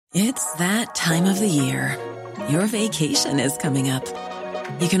It's that time of the year. Your vacation is coming up.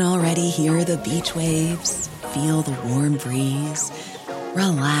 You can already hear the beach waves, feel the warm breeze,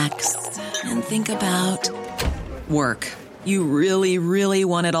 relax, and think about work. You really, really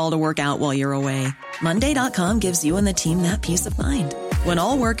want it all to work out while you're away. Monday.com gives you and the team that peace of mind. When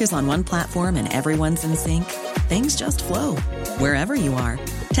all work is on one platform and everyone's in sync, things just flow. Wherever you are,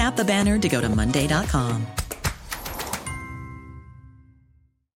 tap the banner to go to Monday.com.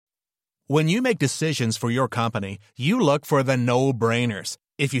 When you make decisions for your company, you look for the no-brainers.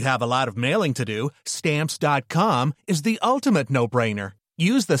 If you have a lot of mailing to do, Stamps.com is the ultimate no-brainer.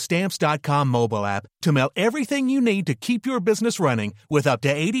 Use the Stamps.com mobile app to mail everything you need to keep your business running with up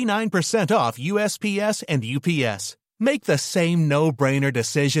to 89% off USPS and UPS. Make the same no-brainer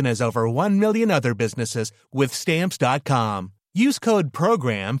decision as over 1 million other businesses with Stamps.com. Use code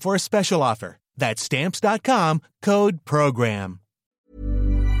PROGRAM for a special offer. That's Stamps.com, code PROGRAM.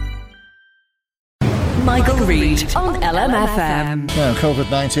 Michael Reid on LMFM. Now,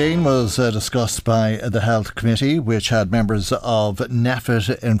 COVID-19 was discussed by the Health Committee, which had members of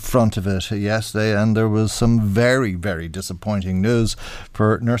NPHET in front of it yesterday, and there was some very, very disappointing news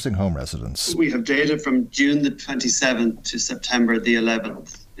for nursing home residents. We have data from June the 27th to September the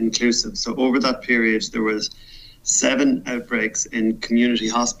 11th inclusive. So over that period, there was 7 outbreaks in community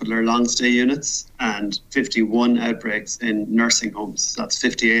hospital or long stay units and 51 outbreaks in nursing homes. That's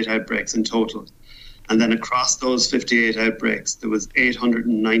 58 outbreaks in total. And then across those 58 outbreaks, there was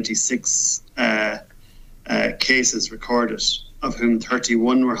 896 cases recorded, of whom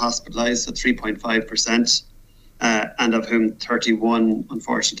 31 were hospitalised, so 3.5%, and of whom 31,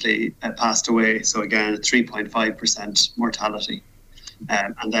 unfortunately, passed away. So again, 3.5% mortality.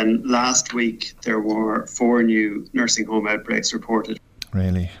 And then last week, there were 4 new nursing home outbreaks reported.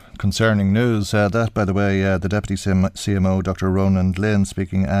 Really concerning news. That, by the way, the Deputy CMO, Dr. Ronan Lynn,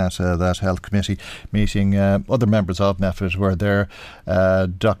 speaking at that Health Committee meeting. Other members of NPHET were there.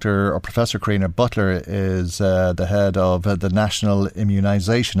 Professor Karina Butler is the head of the National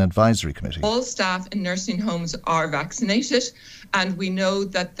Immunisation Advisory Committee. All staff in nursing homes are vaccinated, and we know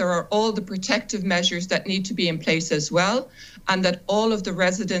that there are all the protective measures that need to be in place as well, and that all of the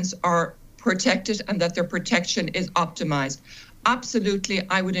residents are protected and that their protection is optimised. Absolutely,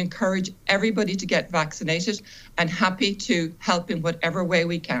 I would encourage everybody to get vaccinated and happy to help in whatever way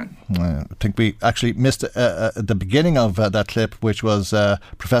we can. I think we actually missed the beginning of that clip, which was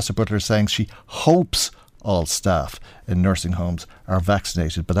Professor Butler saying she hopes all staff in nursing homes are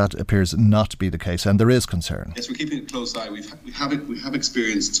vaccinated, but that appears not to be the case, and there is concern. Yes, we're keeping a close eye. We have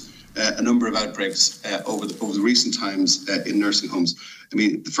experienced a number of outbreaks over the recent times in nursing homes. I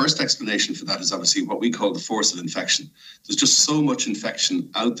mean, the first explanation for that is obviously what we call the force of infection. There's just so much infection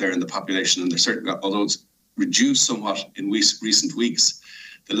out there in the population, and there's certainly, although it's reduced somewhat in recent weeks,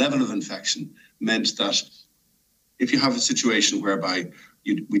 the level of infection meant that if you have a situation whereby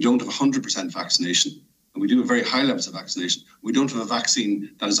we don't have 100% vaccination, and we do have very high levels of vaccination, we don't have a vaccine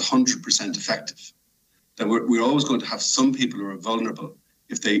that is 100% effective, then we're always going to have some people who are vulnerable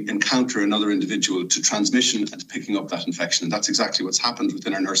if they encounter another individual to transmission and to picking up that infection. And that's exactly what's happened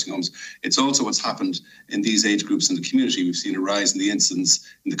within our nursing homes. It's also what's happened in these age groups in the community. We've seen a rise in the incidence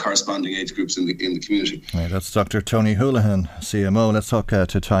in the corresponding age groups in the community. Right, that's Dr. Tony Houlihan, CMO. Let's talk to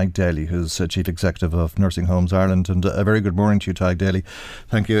Tadhg Daly, who's Chief Executive of Nursing Homes Ireland. And a very good morning to you, Tadhg Daly.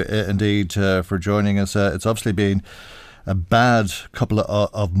 Thank you indeed for joining us. It's obviously been a bad couple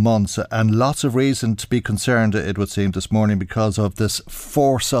of months and lots of reason to be concerned, it would seem, this morning because of this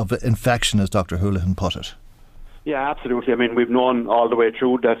force of infection, as Dr. Houlihan put it. Yeah, absolutely. I mean, we've known all the way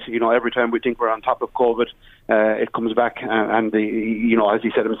through that, every time we think we're on top of COVID, it comes back and as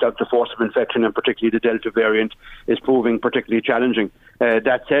he said himself, the force of infection and particularly the Delta variant is proving particularly challenging.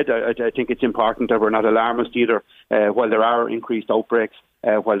 That said, I think it's important that we're not alarmist either. While there are increased outbreaks,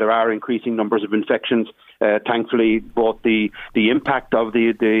 while there are increasing numbers of infections, thankfully, both the impact of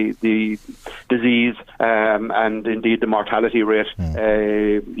the disease and indeed the mortality rate,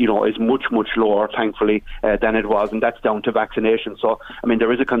 is much lower, thankfully, than it was, and that's down to vaccination. So, I mean,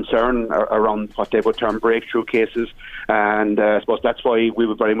 there is a concern around what they would term breakthrough cases, and I suppose that's why we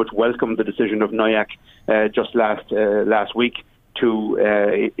would very much welcome the decision of NIAC just last week to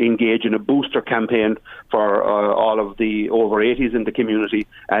engage in a booster campaign for all of the over 80s in the community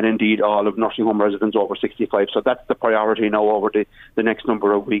and indeed all of nursing home residents over 65. So that's the priority now over the next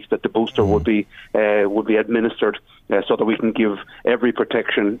number of weeks, that the booster would be administered so that we can give every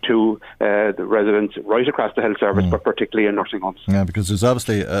protection to the residents right across the health service, but particularly in nursing homes. Yeah, because there's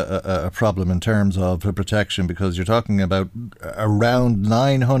obviously a problem in terms of protection, because you're talking about around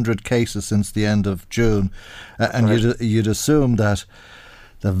 900 cases since the end of June, and you'd assume that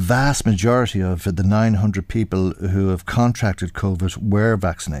the vast majority of the 900 people who have contracted COVID were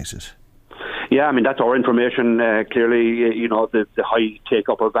vaccinated. Yeah, I mean, that's our information. Clearly, the high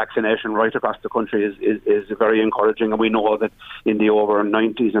take-up of vaccination right across the country is very encouraging. And we know that in the over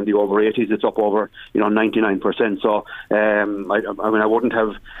 90s and the over 80s, it's up over, 99%. So, I wouldn't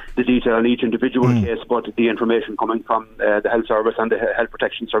have the detail on each individual case, but the information coming from the Health Service and the Health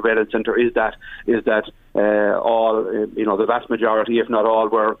Protection Surveillance Centre is that all, the vast majority, if not all,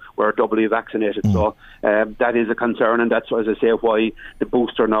 were doubly vaccinated. So that is a concern, and that's, as I say, why the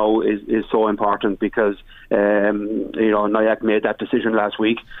booster now is so important, because NIAC made that decision last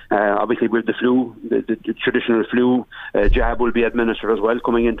week. Obviously, with the flu, the traditional flu jab will be administered as well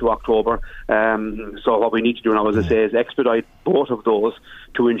coming into October. So what we need to do now, as I say, is expedite both of those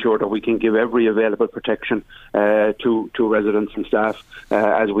to ensure that we can give every available protection to residents and staff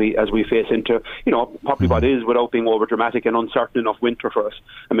as we face into probably what is, without being over dramatic, an uncertain enough winter for us.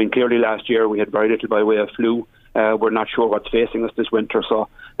 I mean, clearly last year we had very little by way of flu. We're not sure what's facing us this winter, so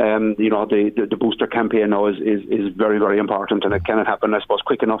the booster campaign now is very, very important, and it cannot happen, I suppose,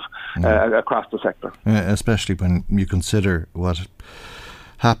 quick enough across the sector. Especially when you consider what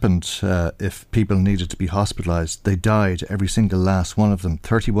happened if people needed to be hospitalised. They died, every single last one of them.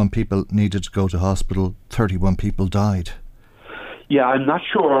 31 people needed to go to hospital, 31 people died. Yeah, I'm not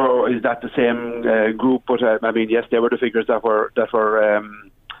sure is that the same group, but yes, they were the figures that were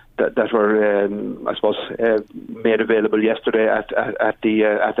I suppose, made available yesterday at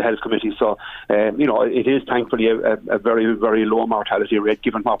the Health Committee. So, it is thankfully a very, very low mortality rate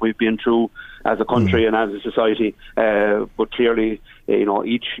given what we've been through as a country and as a society. But clearly,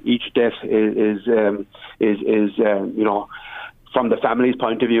 each death is from the family's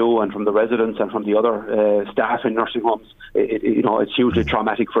point of view and from the residents and from the other staff in nursing homes, it's hugely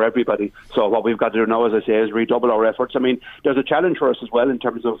traumatic for everybody. So what we've got to do now, as I say, is redouble our efforts. I mean, there's a challenge for us as well in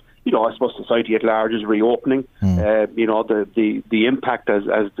terms of, I suppose society at large is reopening. The impact, as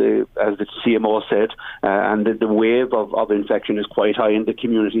the CMO said, and the wave of infection is quite high in the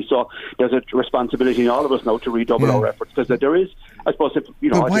community. So there's a responsibility in all of us now to redouble our efforts, because there is, I suppose,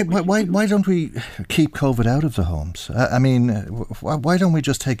 why don't we keep COVID out of the homes? Why don't we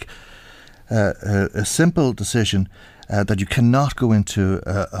just take a simple decision that you cannot go into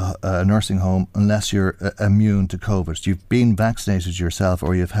a nursing home unless you're immune to COVID. You've been vaccinated yourself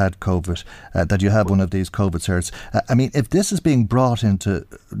or you've had COVID, that you have one of these COVID certs. If this is being brought into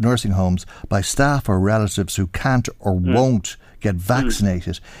nursing homes by staff or relatives who can't or won't get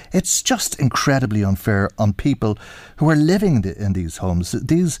vaccinated, it's just incredibly unfair on people who are living in these homes.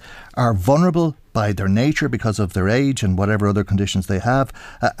 These are vulnerable by their nature because of their age and whatever other conditions they have,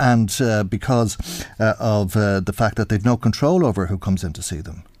 and because of the fact that they've no control over who comes in to see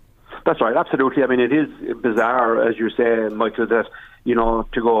them. That's right, absolutely. I mean, it is bizarre, as you say, Michael, that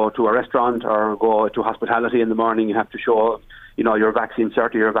to go to a restaurant or go to hospitality in the morning, you have to show your vaccine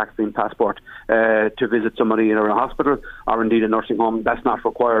cert or your vaccine passport to visit somebody in a hospital or indeed a nursing home. That's not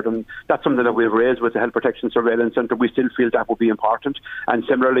required, and that's something that we've raised with the Health Protection Surveillance Centre. We still feel that would be important. And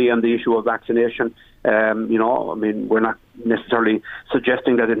similarly on the issue of vaccination, we're not necessarily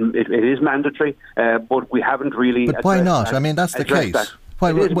suggesting that it is mandatory, but we haven't really... But why not? That's the case.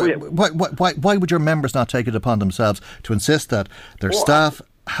 Why would your members not take it upon themselves to insist that their staff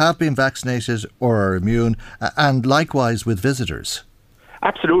have been vaccinated or are immune, and likewise with visitors?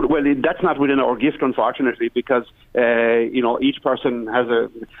 Absolutely. Well, that's not within our gift, unfortunately, because each person has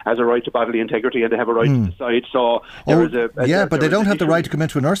a right to bodily integrity and they have a right to decide. So but they don't have the right to come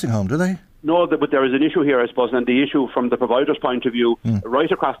into a nursing home, do they? No, but there is an issue here, I suppose, and the issue from the provider's point of view,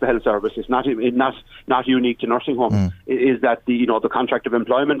 right across the health service, it's not unique to nursing homes, is that the contract of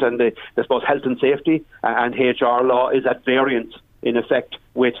employment and the health and safety and HR law is at variance in effect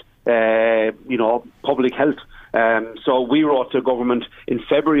with public health. So we wrote to government in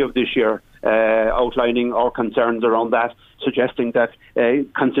February of this year outlining our concerns around that, suggesting that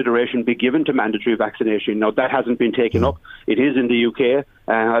consideration be given to mandatory vaccination. Now, that hasn't been taken up. It is in the UK.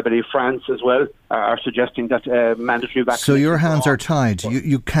 I believe France as well are suggesting that mandatory vaccination... So your hands are tied.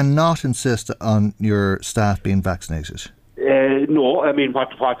 You cannot insist on your staff being vaccinated. No,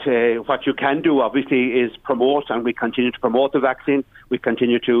 what you can do obviously is promote, and we continue to promote the vaccine. We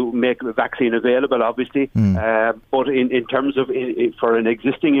continue to make the vaccine available, obviously. But in terms of for an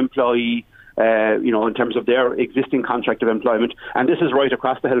existing employee, in terms of their existing contract of employment, and this is right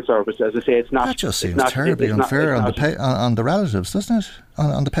across the health service. As I say, it's not. That just seems terribly unfair on the relatives, doesn't it?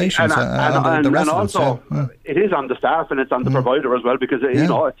 on the patients and the residents. And also, it is on the staff and it's on the provider as well, because you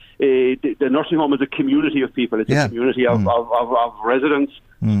know, the nursing home is a community of people. It's a community of residents,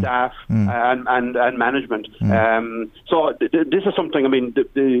 staff, and management. So this is something. I mean,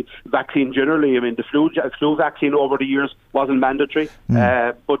 the vaccine generally. I mean, the flu vaccine over the years wasn't mandatory,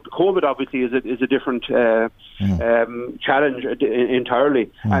 but COVID obviously is a different challenge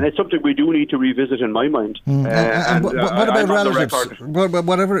entirely, and it's something we do need to revisit in my mind. And what about relatives?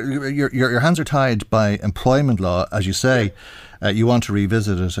 Whatever, your hands are tied by employment law, as you say. You want to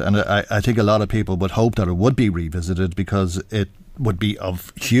revisit it, and I think a lot of people would hope that it would be revisited, because it would be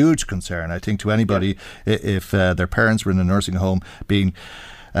of huge concern, I think, to anybody if their parents were in a nursing home being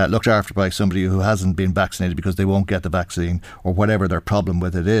looked after by somebody who hasn't been vaccinated because they won't get the vaccine, or whatever their problem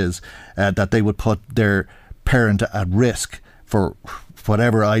with it is, that they would put their parent at risk for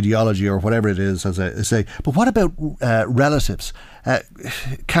whatever ideology or whatever it is, as I say. But what about relatives?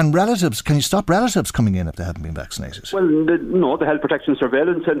 Can you stop relatives coming in if they haven't been vaccinated? Well, no, the Health Protection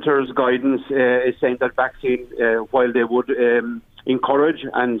Surveillance Centre's guidance is saying that vaccine, while they would encourage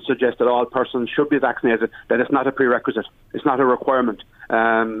and suggest that all persons should be vaccinated, that it's not a prerequisite, it's not a requirement.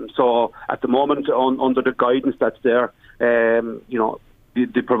 So at the moment, under the guidance that's there, you know,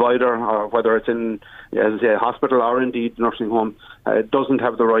 the provider, or whether it's in, as I say, a hospital or indeed nursing home, doesn't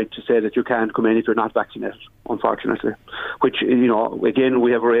have the right to say that you can't come in if you're not vaccinated, unfortunately. Which, you know, again,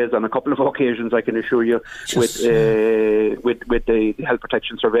 we have raised on a couple of occasions, I can assure you, with the Health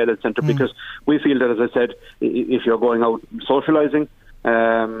Protection Surveillance Centre, because we feel that, as I said, if you're going out socialising,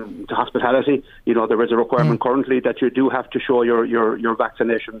 to hospitality, you know, there is a requirement currently that you do have to show your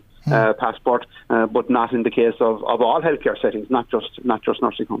vaccination passport, but not in the case of all healthcare settings, not just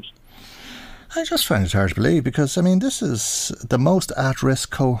nursing homes. I just find it hard to believe, because I mean, this is the most at-risk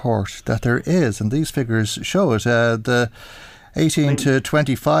cohort that there is, and these figures show it. The 18 to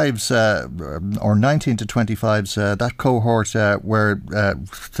 25s or 19 to 25s, that cohort were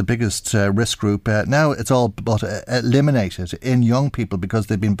the biggest risk group. Now it's all but eliminated in young people because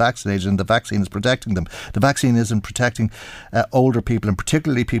they've been vaccinated and the vaccine is protecting them. The vaccine isn't protecting older people, and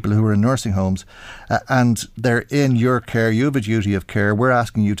particularly people who are in nursing homes, and they're in your care. You have a duty of care. We're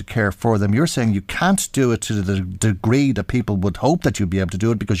asking you to care for them. You're saying you can't do it to the degree that people would hope that you'd be able to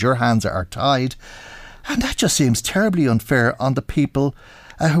do it because your hands are tied. And that just seems terribly unfair on the people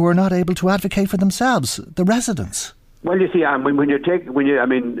who are not able to advocate for themselves, the residents. Well, you see, I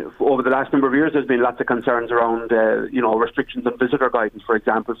mean, over the last number of years, there's been lots of concerns around, you know, restrictions on visitor guidance, for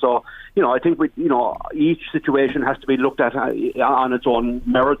example. So, you know, I think each situation has to be looked at on its own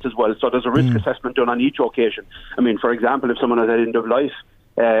merits as well. So there's a risk assessment done on each occasion. I mean, for example, if someone has an end of life,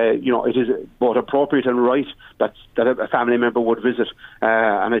 you know, it is both appropriate and right that a family member would visit.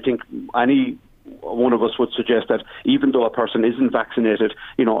 And I think any one of us would suggest that even though a person isn't vaccinated,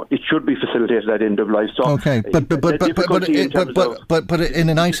 you know, it should be facilitated at end of life. So, okay, but in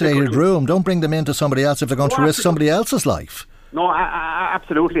an isolated room, don't bring them into somebody else if they're going to risk somebody else's life. No,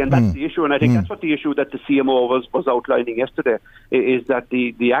 absolutely, and that's the issue, and I think that's what the issue that the CMO was outlining yesterday, is that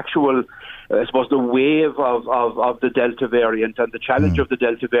the actual, I suppose, the wave of the Delta variant and the challenge of the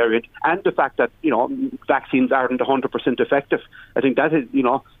Delta variant, and the fact that, you know, vaccines aren't 100% effective. I think that is, you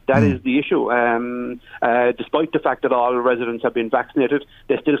know, that is the issue. Despite the fact that all residents have been vaccinated,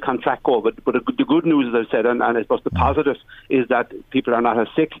 they still contract COVID. But the good news, as I've said, and I suppose the positive, is that people are not as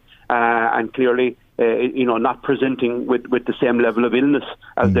sick, and clearly, you know, not presenting with the same level of illness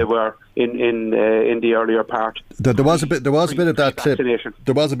as they were in the earlier part. There was a bit of that clip.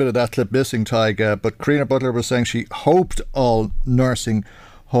 There was a bit of that clip missing, Tig. But Karina Butler was saying she hoped all nursing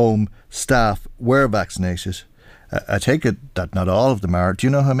home staff were vaccinated. I take it that not all of them are. Do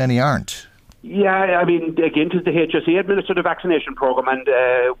you know how many aren't? Yeah, I mean, again, it is the HSE administered a vaccination programme, and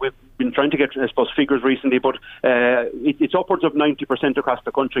we've been trying to get, I suppose, figures recently, but it's upwards of 90% across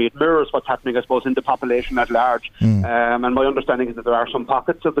the country. It mirrors what's happening, I suppose, in the population at large. And my understanding is that there are some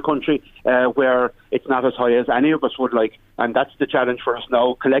pockets of the country where it's not as high as any of us would like, and that's the challenge for us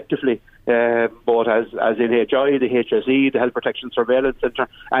now collectively, both as NHI, the HSE, the Health Protection Surveillance Centre,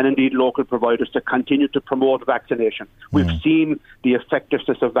 and indeed local providers, to continue to promote vaccination. We've seen the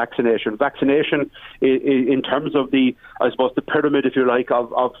effectiveness of vaccination. Vaccination, in terms of the, I suppose, the pyramid, if you like,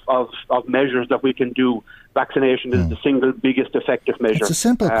 of measures that we can do, vaccination is the single biggest effective measure. It's a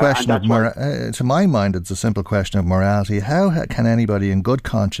simple question of to my mind, it's a simple question of morality. How can anybody in good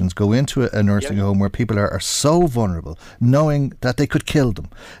conscience go into a nursing home where people are so vulnerable, knowing that they could kill them,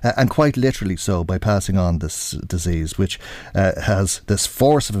 and quite literally so, by passing on this disease, which has this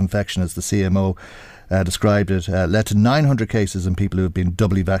force of infection, as the CMO described it, led to 900 cases in people who have been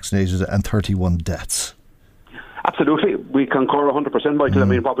doubly vaccinated and 31 deaths. Absolutely. We concur 100%, Michael. I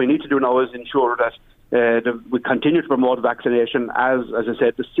mean, what we need to do now is ensure that we continue to promote vaccination as I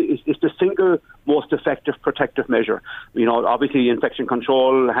said, it's the single most effective protective measure. You know, obviously infection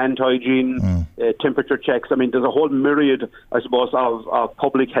control, hand hygiene, temperature checks. I mean, there's a whole myriad, I suppose, of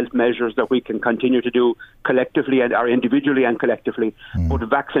public health measures that we can continue to do collectively or individually and collectively. But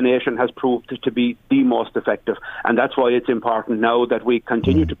vaccination has proved to be the most effective. And that's why it's important now that we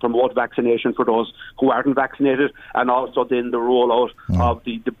continue to promote vaccination for those who aren't vaccinated, and also then the rollout of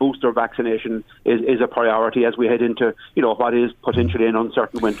the booster vaccination is a priority as we head into, you know, what is potentially an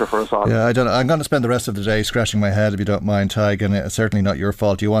uncertain winter for us all. Yeah, I'm going to spend the rest of the day scratching my head, if you don't mind, Tig, and it's certainly not your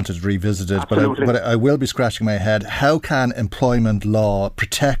fault. You wanted to revisit it, but I will be scratching my head. How can employment law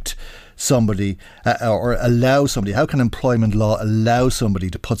protect somebody or allow somebody? How can employment law allow somebody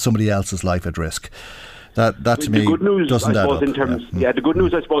to put somebody else's life at risk? That to me doesn't add up. The good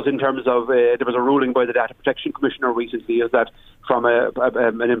news, I suppose, in terms of there was a ruling by the Data Protection Commissioner recently, is that from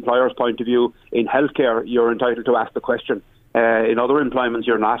an employer's point of view, in healthcare, you're entitled to ask the question. In other employments,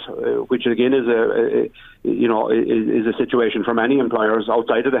 you're not, which again is a situation for many employers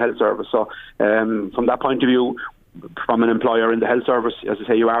outside of the health service. So, from that point of view, from an employer in the health service, as I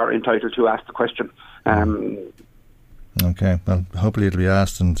say, you are entitled to ask the question. Okay, well, hopefully it'll be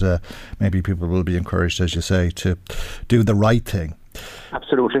asked, and maybe people will be encouraged, as you say, to do the right thing.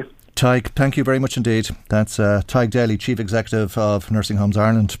 Absolutely. Tig, thank you very much indeed. That's Tig Daly, Chief Executive of Nursing Homes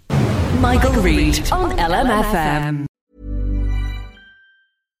Ireland. Michael Reid on LMFM.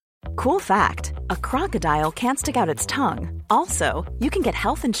 Cool fact, a crocodile can't stick out its tongue. Also, you can get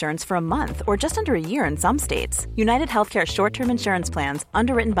health insurance for a month or just under a year in some states. United Healthcare short-term insurance plans,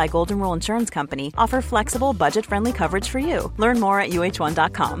 underwritten by Golden Rule Insurance Company, offer flexible, budget-friendly coverage for you. Learn more at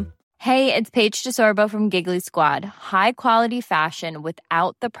uh1.com. Hey, it's Paige DeSorbo from Giggly Squad. High quality fashion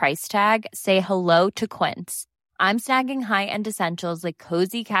without the price tag. Say hello to Quince. I'm snagging high-end essentials like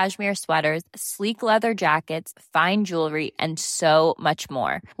cozy cashmere sweaters, sleek leather jackets, fine jewelry, and so much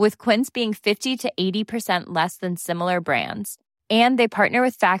more. With Quince being 50 to 80% less than similar brands. And they partner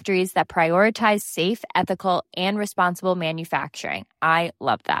with factories that prioritize safe, ethical, and responsible manufacturing. I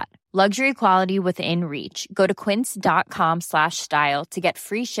love that. Luxury quality within reach. Go to quince.com/style to get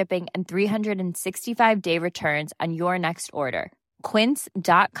free shipping and 365-day returns on your next order.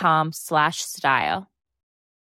 Quince.com/style.